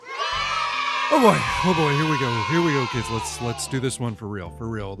Oh boy, here we go, kids. Let's do this one for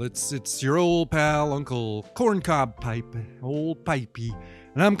real. It's your old pal, Uncle Corncob Pipe, old Pipey,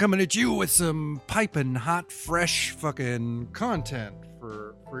 and I'm coming at you with some piping hot, fresh fucking content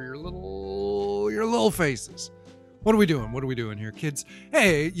for your little faces. What are we doing here, kids?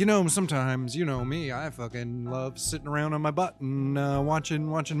 Hey, sometimes, me, I fucking love sitting around on my butt and watching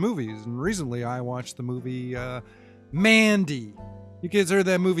movies. And recently I watched the movie Mandy. You kids heard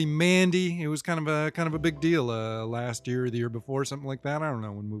that movie Mandy? It was kind of a big deal last year or the year before, something like that. I don't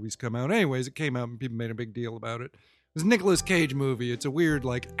know when movies come out. Anyways, it came out and people made a big deal about it. It was a Nicolas Cage movie. It's a weird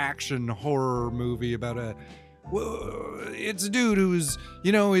action horror movie about it's a dude who's,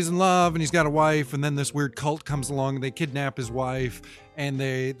 he's in love and he's got a wife, and then this weird cult comes along and they kidnap his wife and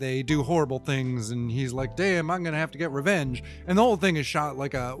they do horrible things, and he's like, damn, I'm gonna have to get revenge. And the whole thing is shot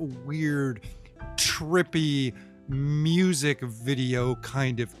like a weird, trippy music video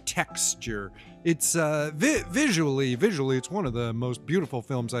kind of texture. It's visually it's one of the most beautiful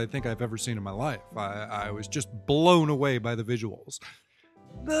films I think I've ever seen in my life. I was just blown away by the visuals.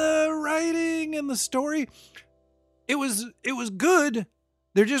 The writing and the story, it was good.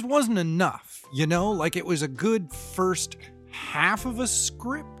 There just wasn't enough, it was a good first half of a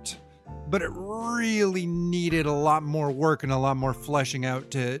script, but it really needed a lot more work and a lot more fleshing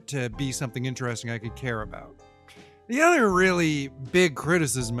out to be something interesting I could care about. The other really big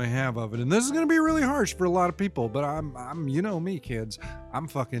criticism I have of it, and this is going to be really harsh for a lot of people, but I'm me, kids. I'm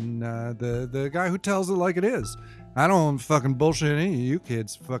fucking the guy who tells it like it is. I don't fucking bullshit any of you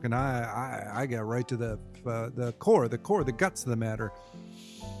kids. Fucking I get right to the core, the guts of the matter.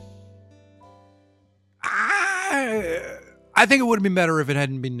 I think it would have been better if it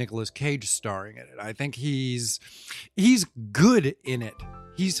hadn't been Nicolas Cage starring in it. I think he's good in it.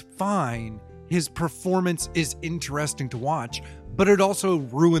 He's fine. His performance is interesting to watch, but it also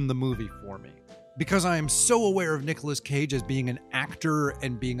ruined the movie for me. Because I am so aware of Nicolas Cage as being an actor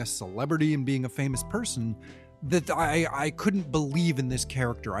and being a celebrity and being a famous person that I couldn't believe in this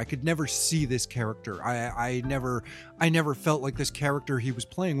character. I could never see this character. I never felt like this character he was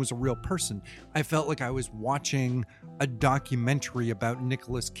playing was a real person. I felt like I was watching a documentary about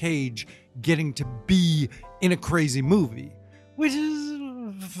Nicolas Cage getting to be in a crazy movie, which is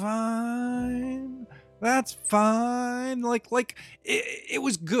fine. That's fine. It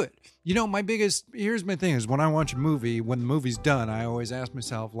was good. Here's my thing is when I watch a movie, when the movie's done, I always ask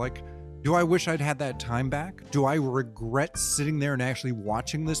myself, do I wish I'd had that time back? Do I regret sitting there and actually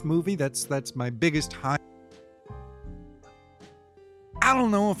watching this movie? That's my biggest high. I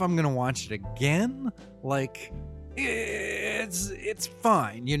don't know if I'm going to watch it again. It's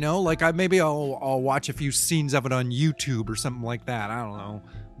fine, maybe I'll watch a few scenes of it on YouTube or something like that. I don't know.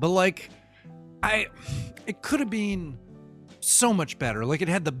 But it could have been so much better. It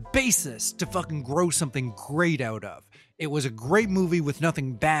had the basis to fucking grow something great out of. It was a great movie with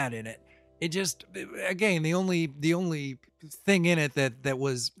nothing bad in it. It just, again, the only thing in it that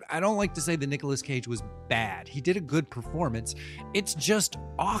was, I don't like to say that Nicolas Cage was bad. He did a good performance. It's just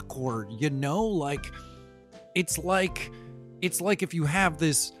awkward, It's like if you have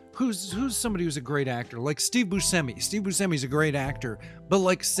this, who's somebody who's a great actor, like Steve Buscemi. Steve Buscemi's a great actor,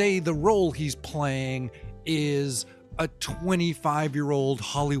 but say the role he's playing is a 25-year-old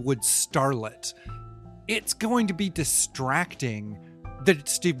Hollywood starlet. It's going to be distracting that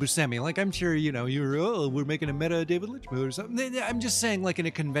it's Steve Buscemi. I'm sure, we're making a meta David Lynch movie or something. I'm just saying, in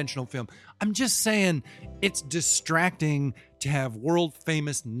a conventional film. I'm just saying it's distracting to have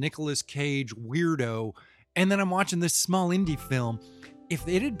world-famous Nicolas Cage weirdo, and then I'm watching this small indie film. If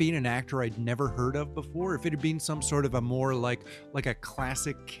it had been an actor I'd never heard of before, if it had been some sort of a more like a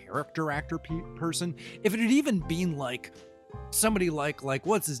classic character actor person, if it had even been somebody like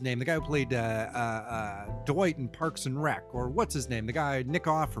what's his name, the guy who played Dwight in Parks and Rec, or what's his name, the guy Nick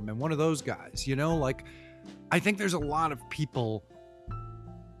Offerman, one of those guys, I think there's a lot of people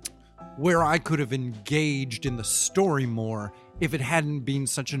where I could have engaged in the story more if it hadn't been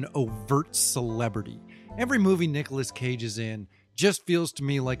such an overt celebrity. Every movie Nicolas Cage is in just feels to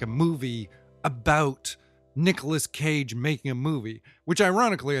me like a movie about Nicolas Cage making a movie, which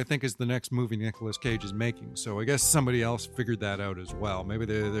ironically I think is the next movie Nicolas Cage is making. So I guess somebody else figured that out as well. Maybe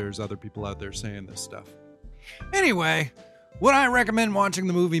there's other people out there saying this stuff. Anyway, would I recommend watching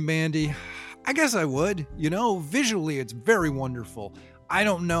the movie Mandy? I guess I would. Visually it's very wonderful. I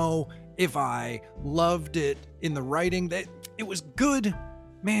don't know if I loved it in the writing. That it was good.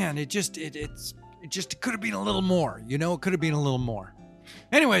 Man, it could have been a little more. It could have been a little more.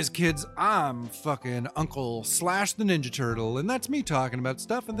 Anyways, kids, I'm fucking Uncle Slash the Ninja Turtle, and that's me talking about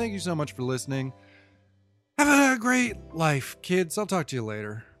stuff, and thank you so much for listening. Have a great life, kids. I'll talk to you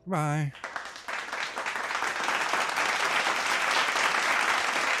later. Bye.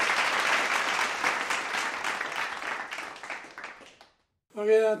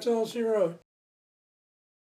 Okay, that's all she wrote.